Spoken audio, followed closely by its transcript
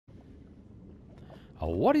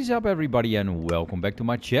What is up, everybody, and welcome back to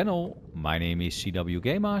my channel. My name is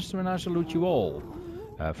ZWGamemaster and I salute you all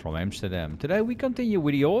from Amsterdam. Today we continue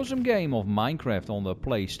with the awesome game of Minecraft on the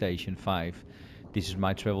PlayStation 5. This is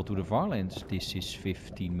my travel to the farlands. This is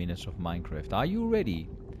 15 minutes of Minecraft. Are you ready?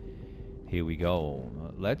 Here we go.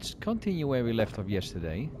 Let's continue where we left off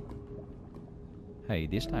yesterday. Hey,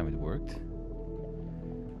 this time it worked.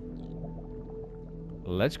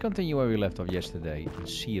 Let's continue where we left off yesterday and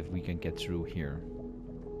see if we can get through here.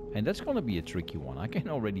 And that's gonna be a tricky one, I can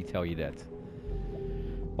already tell you that.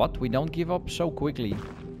 But we don't give up so quickly.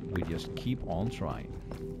 We just keep on trying.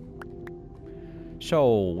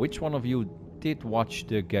 So, which one of you did watch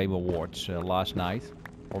the Game Awards last night?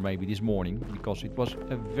 Or maybe this morning, because it was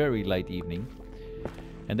a very late evening.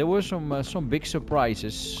 And there were some big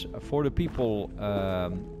surprises for the people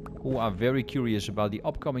who are very curious about the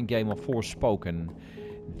upcoming game of Forspoken.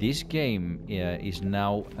 This game is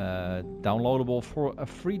now downloadable for a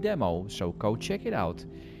free demo, so go check it out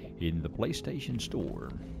in the PlayStation Store.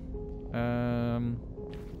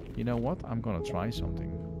 You know what? I'm gonna try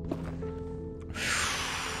something.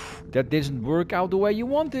 That didn't work out the way you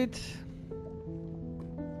wanted.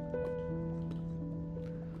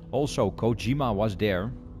 Also, Kojima was there.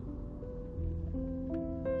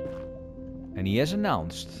 And he has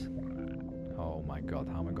announced... Oh my god,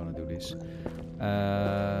 how am I gonna do this?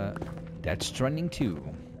 That's trending too.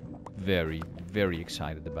 Very, very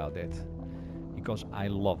excited about that. Because I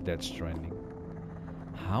love that trending.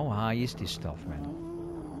 How high is this stuff, man?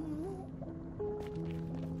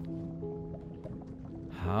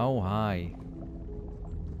 How high?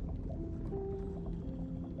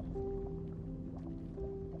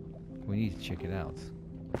 We need to check it out.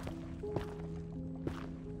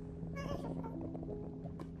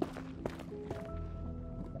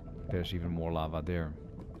 There's even more lava there.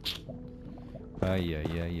 Ay, ay,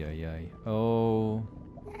 ay, ay, ay. Oh.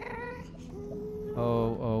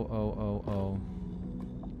 Oh.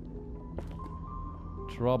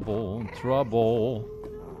 Trouble, trouble.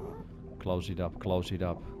 Close it up, close it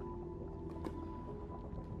up.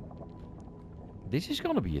 This is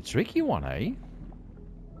gonna be a tricky one, eh?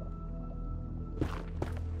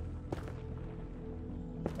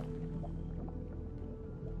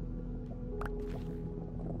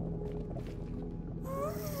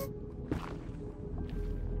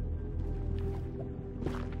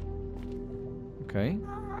 Okay.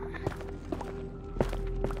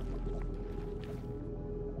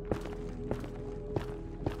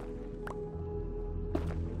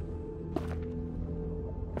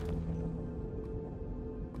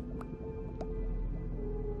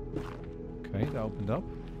 Okay, it opened up.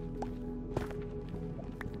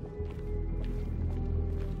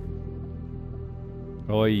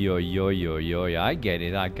 Oi, oi, oi, oi, oi, I get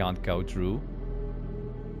it, I can't go through.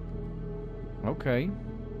 Okay.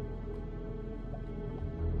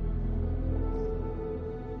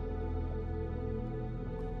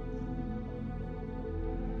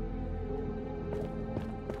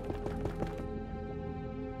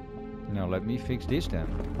 Now let me fix this then.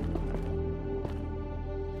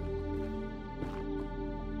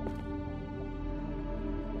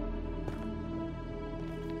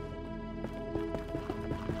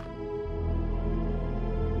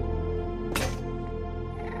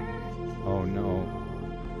 Oh no.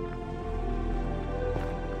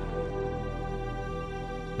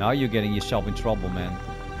 Now you're getting yourself in trouble, man.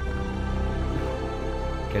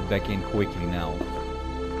 Get back in quickly now.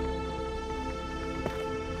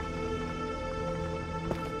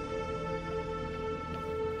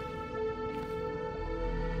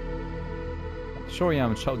 Sorry,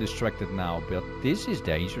 I'm so distracted now, but this is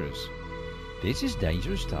dangerous. This is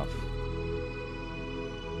dangerous stuff.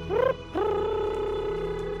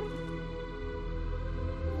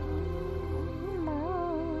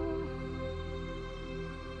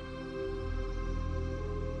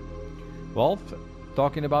 Well,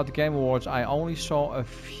 talking about the Game Awards, I only saw a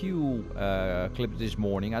few clips this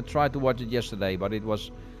morning. I tried to watch it yesterday, but it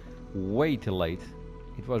was way too late.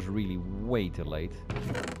 It was really way too late.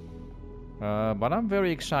 But I'm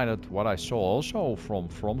very excited what I saw also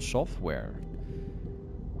from Software.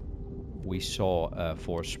 We saw not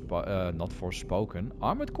Forspoken,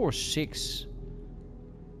 Armored Core 6.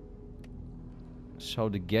 So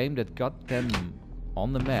the game that got them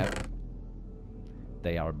on the map,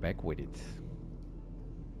 they are back with it.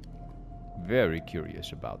 Very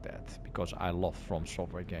curious about that, because I love From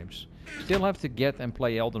Software games. Still have to get and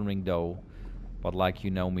play Elden Ring though, but like you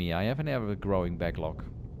know me, I have an ever-growing backlog.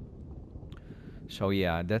 So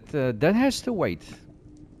yeah, that has to wait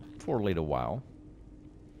for a little while,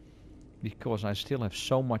 because I still have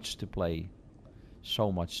so much to play,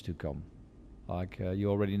 so much to come. Like you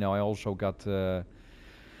already know, I also got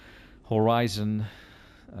Horizon,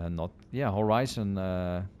 Horizon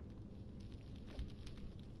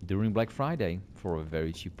during Black Friday for a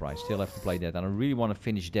very cheap price. Still have to play that, and I really want to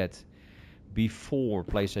finish that before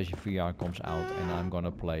PlayStation VR comes out, and I'm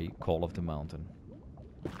gonna play Call of the Mountain.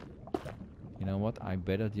 You know what? I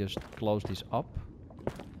better just close this up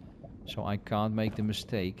so I can't make the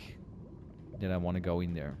mistake that I want to go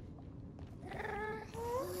in there.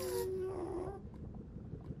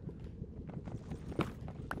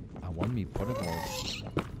 I want me portables.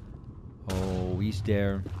 Oh, he's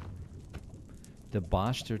there. The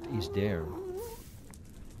bastard is there.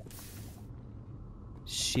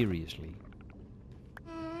 Seriously.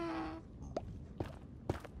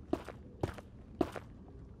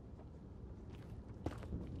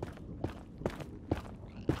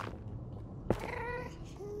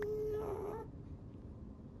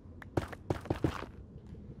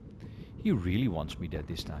 He really wants me dead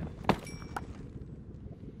this time.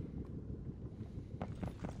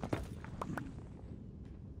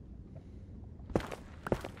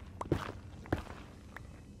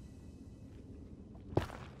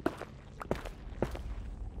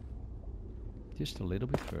 Just a little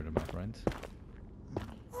bit further, my friend.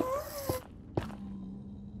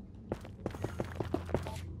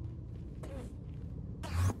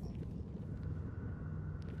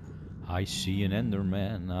 I see an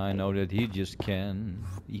Enderman. I know that he just can.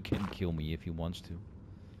 He can kill me if he wants to.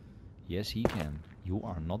 Yes, he can. You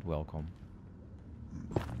are not welcome.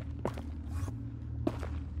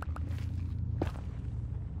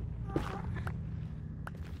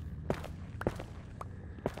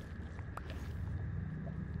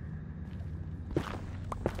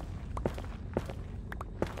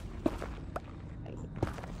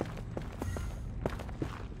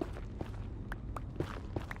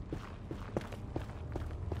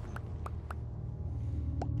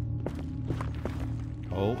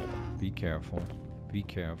 Oh, be careful. Be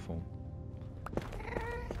careful.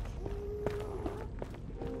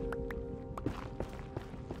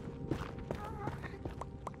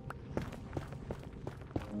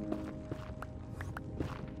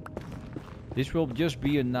 This will just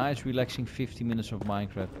be a nice relaxing 50 minutes of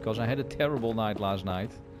Minecraft, because I had a terrible night last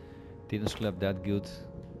night. Didn't sleep that good.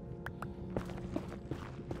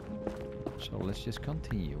 So let's just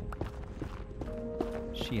continue.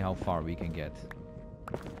 See how far we can get.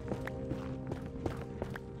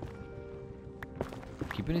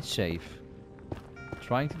 Keeping it safe.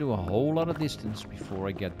 Trying to do a whole lot of distance before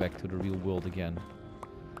I get back to the real world again.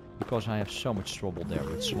 Because I have so much trouble there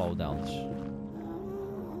with slowdowns.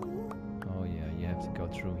 Oh yeah, you have to go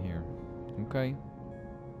through here. Okay.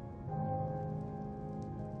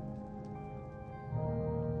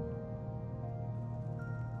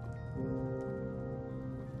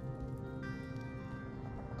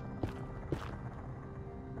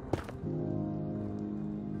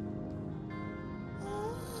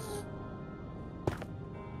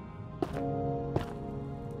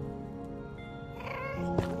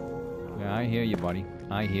 I hear you, buddy.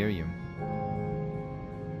 I hear you.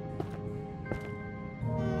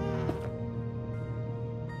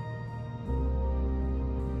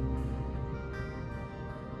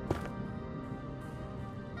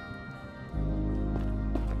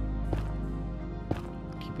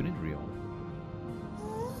 Keeping it real.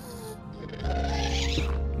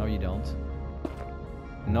 No, you don't.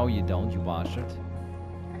 No, you don't, you bastard.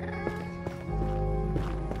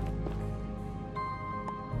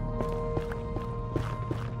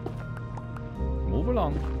 Move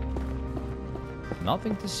along.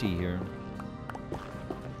 Nothing to see here.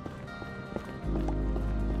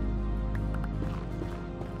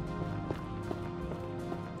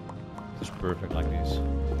 Just perfect like this.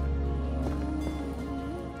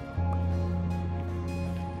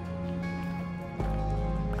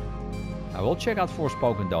 I will check out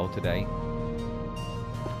Forspoken though today.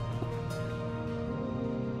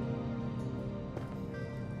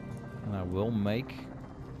 And I will make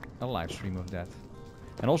a live stream of that.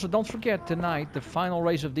 And also don't forget tonight the final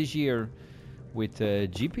race of this year with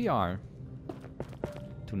GPR.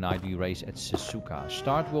 Tonight we race at Suzuka.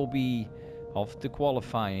 Start will be of the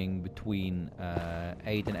qualifying between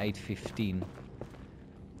 8 and 8:15.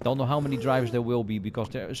 Don't know how many drivers there will be because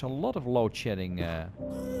there is a lot of load shedding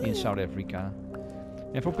in South Africa.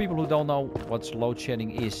 And for people who don't know what load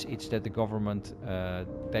shedding is, it's that the government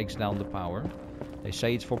takes down the power. They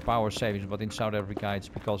say it's for power savings, but in South Africa it's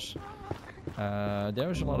because there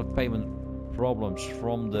is a lot of payment problems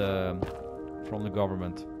from the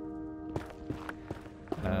government.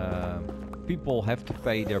 People have to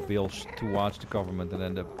pay their bills towards the government, and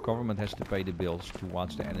then the government has to pay the bills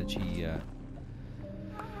towards the energy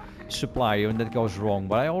supplier and that goes wrong.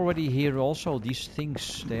 But I already hear also these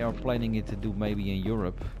things they are planning it to do maybe in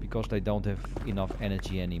Europe because they don't have enough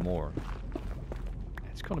energy anymore.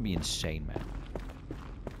 It's gonna be insane, man.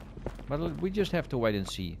 But we just have to wait and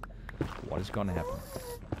see what is gonna happen.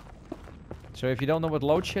 So if you don't know what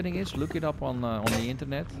load shedding is, look it up on the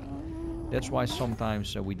internet. That's why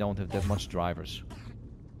sometimes we don't have that much drivers.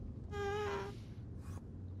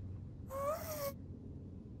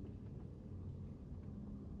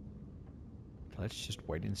 Let's just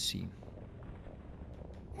wait and see.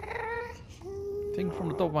 I think from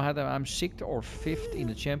the top of my head I'm 6th or 5th in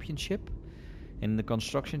the championship. In the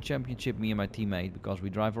construction championship, me and my teammate, because we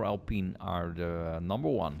drive our Alpine, are the number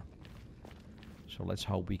 1. So let's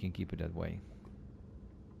hope we can keep it that way.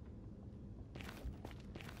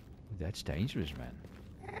 That's dangerous, man.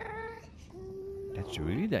 That's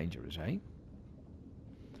really dangerous, eh?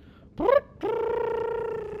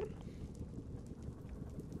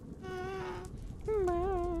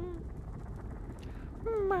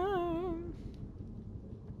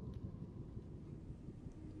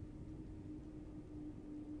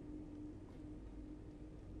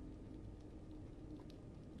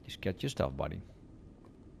 Just get your stuff, buddy.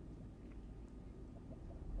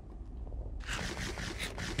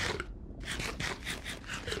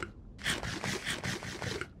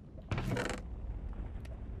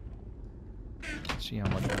 Let's see how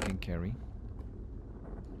much we can carry.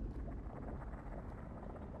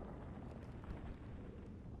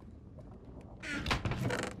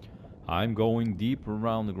 I'm going deep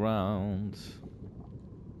around the ground.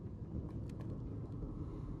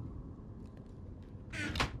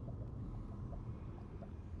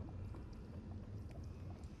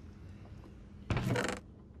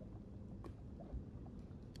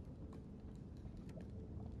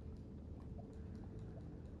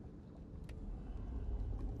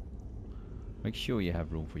 Make sure you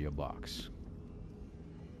have room for your box.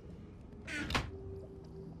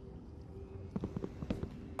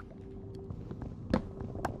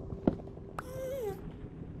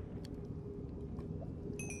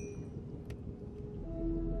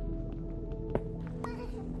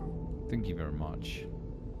 Thank you very much.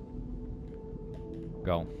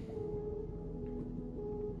 Go.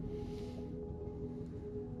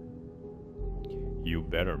 You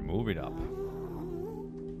better move it up.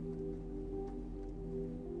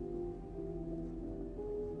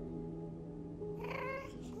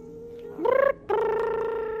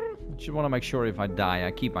 Just want to make sure if I die,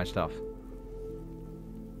 I keep my stuff.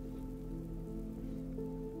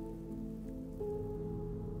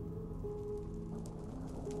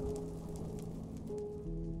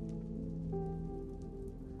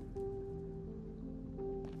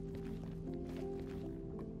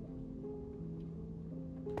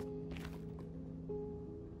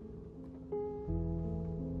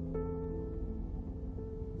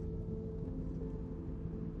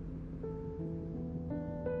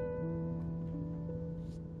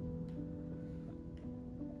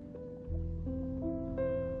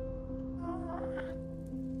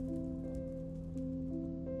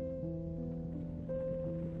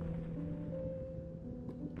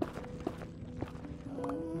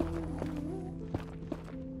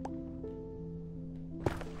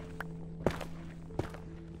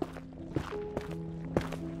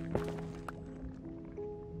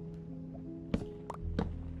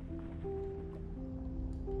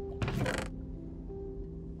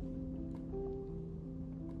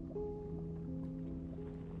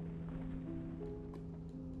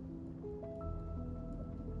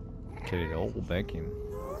 Get it all back in.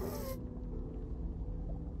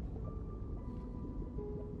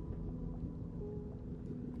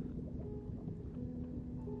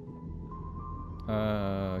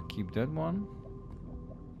 Keep that one.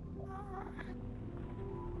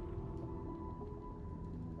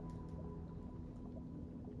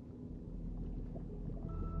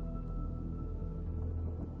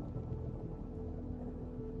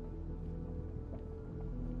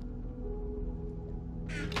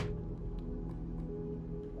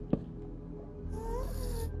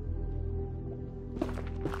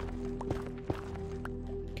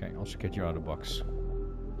 Okay, also get you out of the box.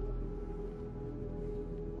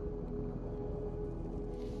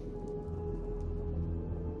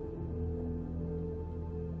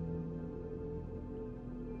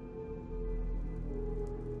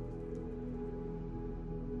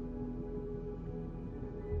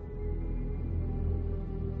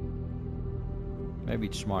 Maybe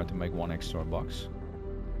it's smart to make one extra box.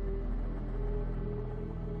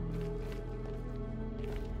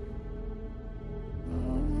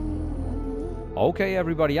 Okay,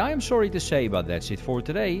 everybody, I am sorry to say, but that's it for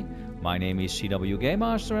today. My name is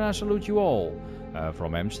ZWGamemaster and I salute you all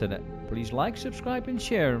from Amsterdam. Please like, subscribe and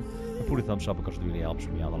share. And put a thumbs up because it really helps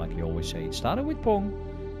me out. Like I always say, it started with Pong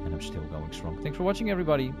and I'm still going strong. Thanks for watching,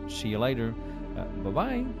 everybody. See you later.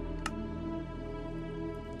 Bye-bye.